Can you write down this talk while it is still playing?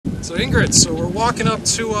So Ingrid, so we're walking up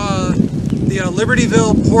to the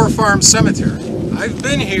Libertyville Poor Farm Cemetery. I've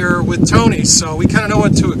been here with Tony, so we kind of know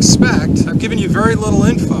what to expect. I've given you very little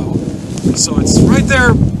info. So it's right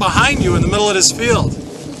there behind you in the middle of this field.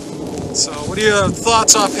 So what are your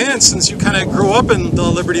thoughts offhand since you kind of grew up in the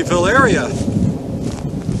Libertyville area?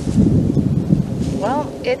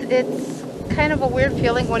 Well, it's kind of a weird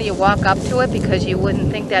feeling when you walk up to it because you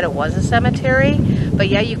wouldn't think that it was a cemetery. But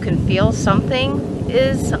yeah, you can feel something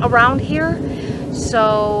is around here.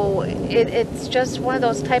 So it's just one of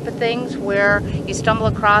those type of things where you stumble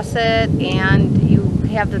across it and you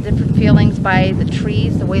have the different feelings by the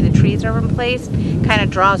trees, the way the trees are in place, kind of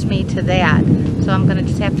draws me to that. So I'm going to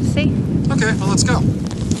just have to see. Okay, well let's go.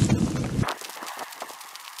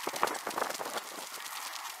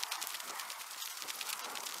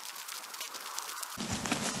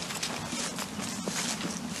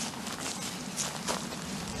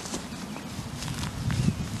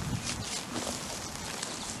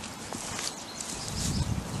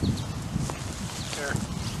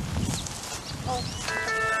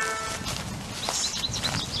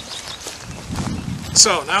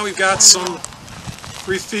 So now we've got some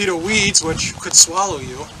 3 feet of weeds which could swallow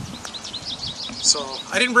you. So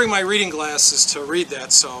I didn't bring my reading glasses to read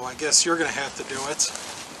that, so I guess you're going to have to do it.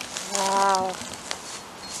 Wow.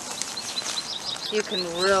 You can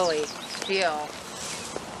really feel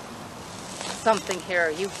something here.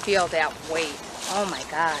 You feel that weight. Oh my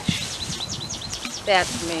gosh.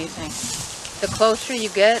 That's amazing. The closer you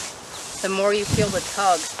get, the more you feel the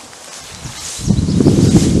tug.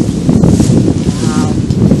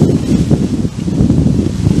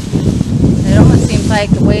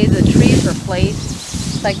 Like the way the trees are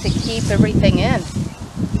placed, it's like to keep everything in.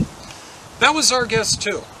 That was our guess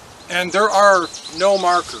too, and there are no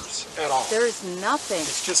markers at all. There's nothing.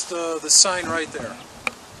 It's just the sign right there.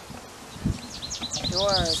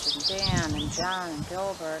 George and Dan and John and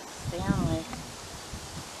Gilbert, Stanley.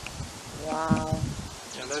 Wow.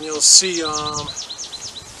 And then you'll see,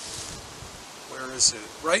 where is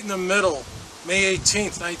it? Right in the middle, May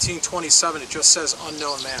 18th, 1927, it just says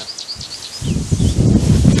unknown man.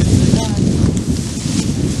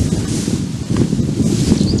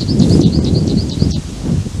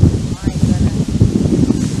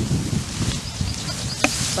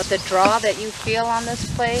 But the draw that you feel on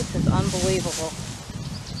this place is unbelievable.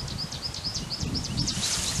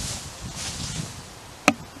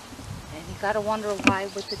 And you gotta wonder why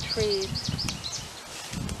with the trees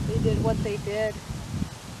they did what they did.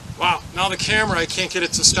 Wow, now the camera, I can't get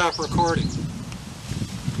it to stop recording.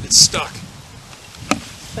 It's stuck.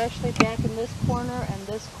 Especially back in this corner and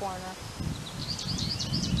this corner.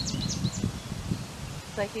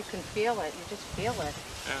 It's like you can feel it, you just feel it.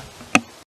 Yeah.